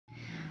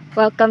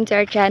Welcome to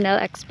our channel,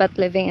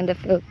 Expat Living in the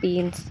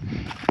Philippines.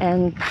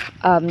 And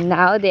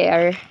now they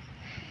are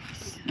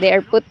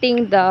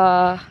putting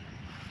the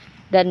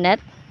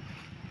net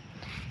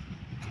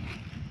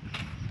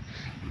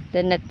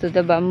to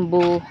the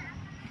bamboo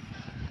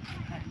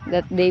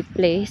that they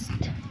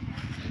placed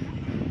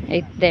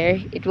right there.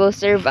 It will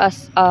serve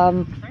as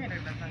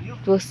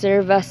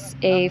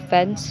a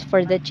fence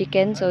for the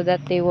chicken, so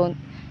that the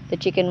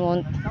chicken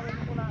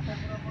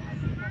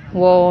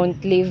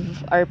won't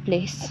leave our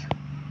place.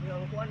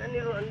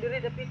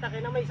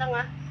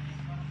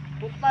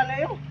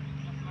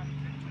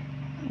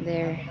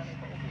 There,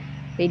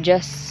 they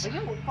just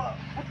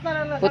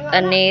put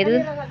a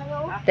nail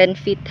 10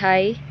 feet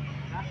high,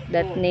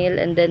 that nail,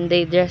 and then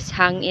they just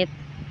hang it.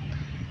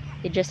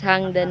 They just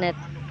hang the net.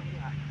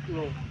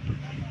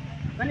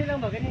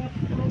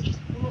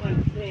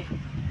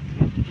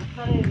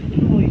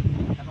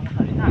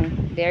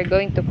 They are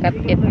going to cut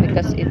it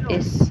because it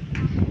is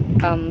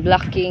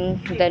blocking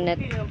the net.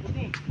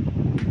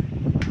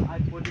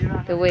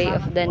 The way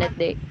of the net,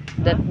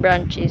 that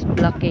branch is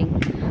blocking,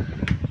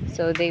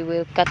 so they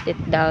will cut it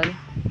down.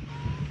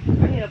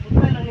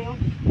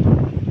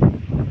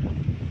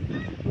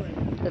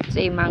 That's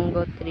a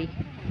mango tree.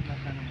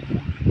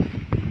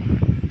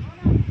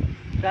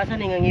 Kasa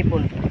ni nga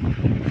ngipon?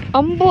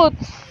 Ambot.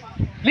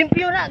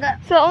 Limpyo na ga.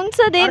 Sa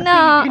unsa din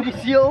na.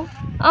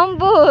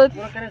 Ambot.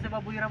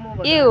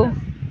 Ew.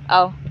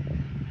 Aw.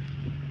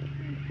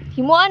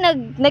 Himo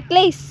nag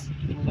necklace.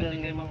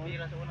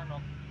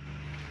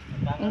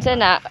 Unsa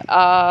na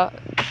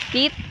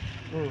teeth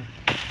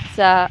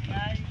sa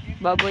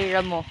baboy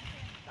ramo.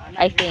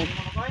 I think.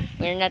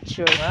 We're not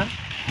sure.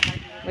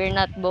 We're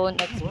not bone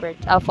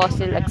experts.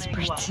 Fossil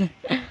experts.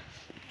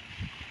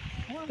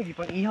 Lagi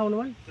pang ihaw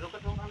naman.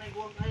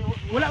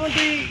 Wala man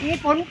to'y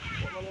ngipon.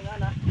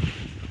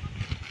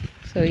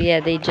 So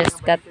yeah, they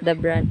just cut the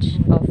branch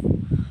off.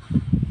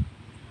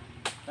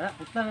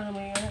 Puta na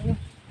naman yung anak nyo.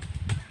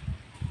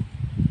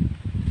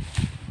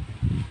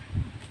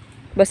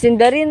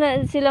 Basindari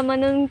na sila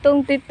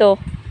manungtong tito.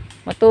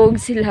 Matuog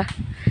sila.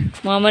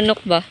 Mga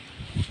manok ba?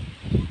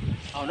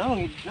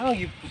 Nawang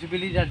yung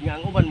posibilidad nga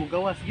ang uban mo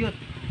gawas yun.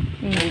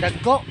 Ang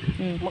dagko.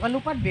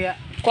 Makalupad biya.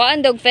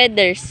 Kuhaan dog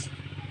feathers.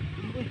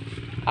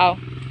 Aw.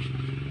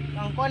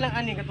 Ang kuha lang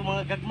ani katong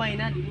mga gagmay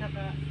na di na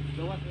ka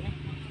gawas ani.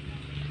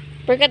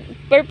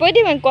 Per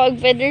pwede man kuhaan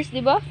feathers,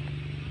 di ba?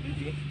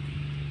 Hindi.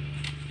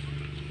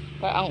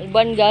 Ang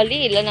uban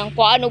gali ilan ang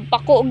kuhaan og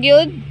pako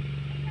gyud.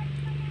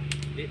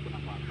 Di ko na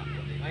pako.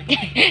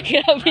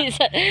 Grabe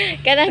sa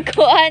kanang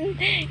kuhaan,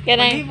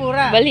 kanang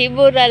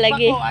balhibura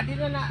lagi. Pako adi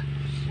na.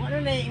 Wala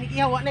na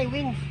inikihaw na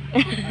wings.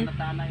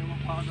 Natana yung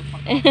pako sa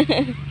pako.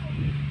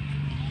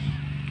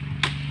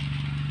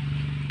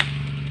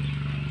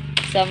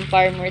 Some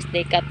farmers,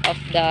 they cut off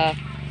the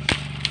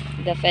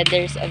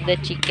feathers of the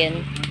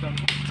chicken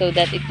so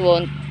that it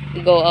won't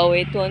go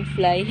away, it won't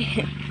fly.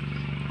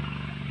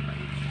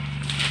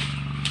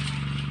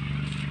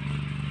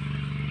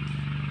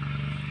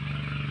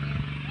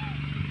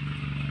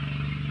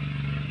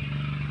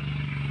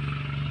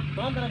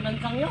 Tuhan terang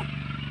lansang yuk.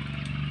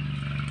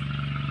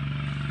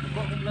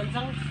 Buka ke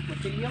lansang,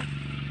 kecil yuk.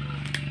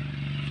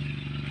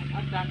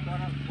 Ada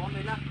orang buang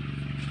lah.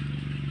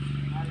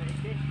 Ada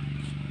ini.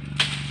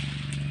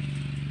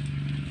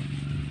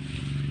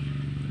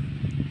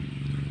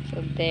 So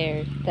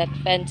there, that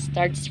fence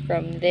starts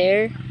from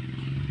there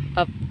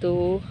up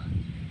to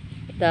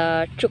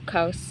the chook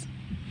house.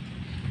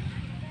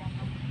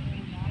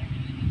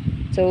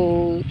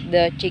 So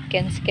the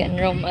chickens can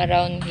roam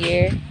around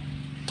here,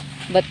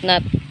 but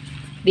not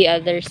the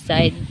other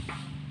side.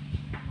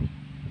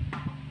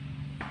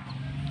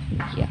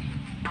 Yeah.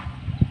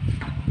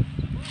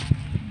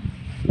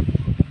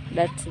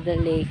 That's the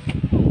lake.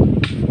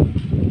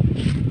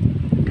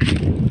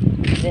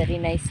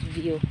 Very nice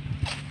view.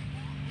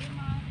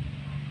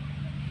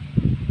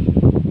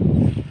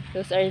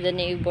 Those are the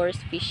neighbors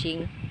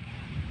fishing.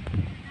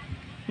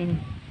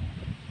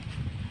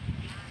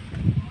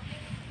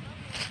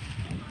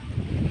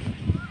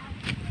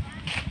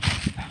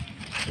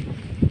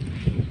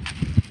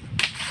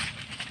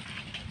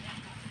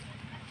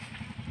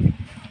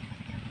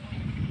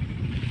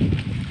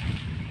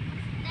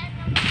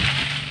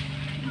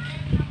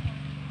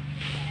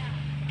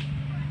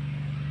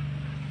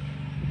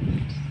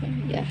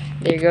 Yeah,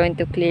 they're going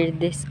to clear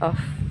this off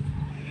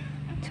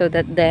so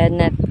that the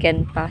net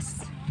can pass.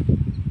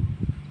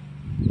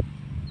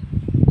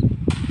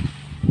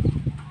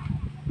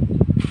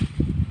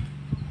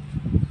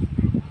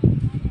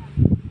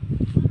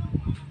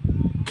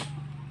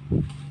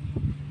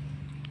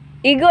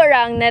 Igo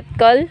ra ang net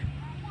call?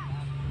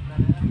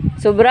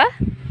 Sobra?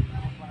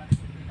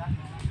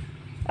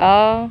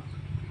 Oh.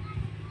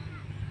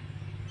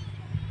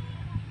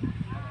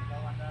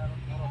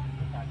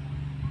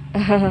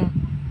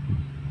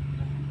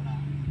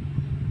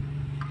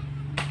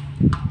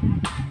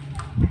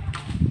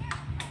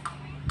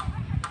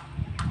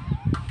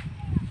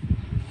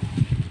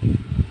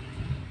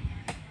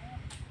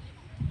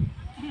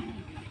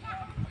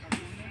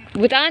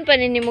 Butangan pa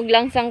ninimog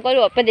lang sangkol,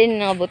 wa pa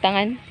din nga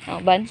butangan.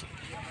 Ang ban.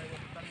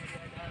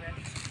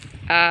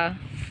 Ah.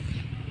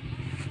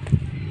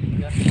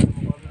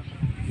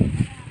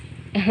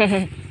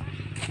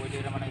 Pwede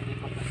naman ang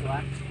ikot sa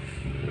suwan.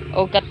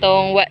 O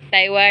katong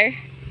Taiwan.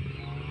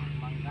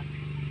 Mangga.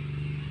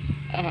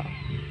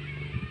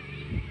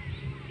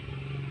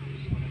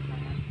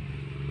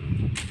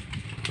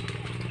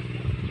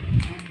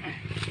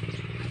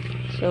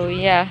 So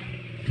yeah,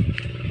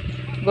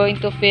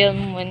 going to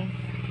film when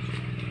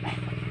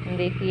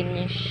they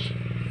finish.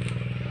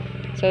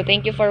 So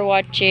thank you for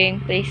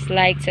watching. Please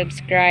like,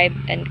 subscribe,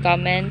 and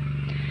comment,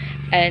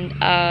 and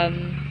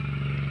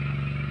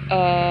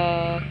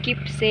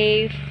keep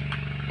safe,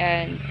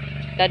 and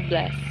God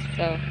bless.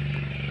 So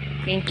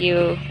thank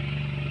you.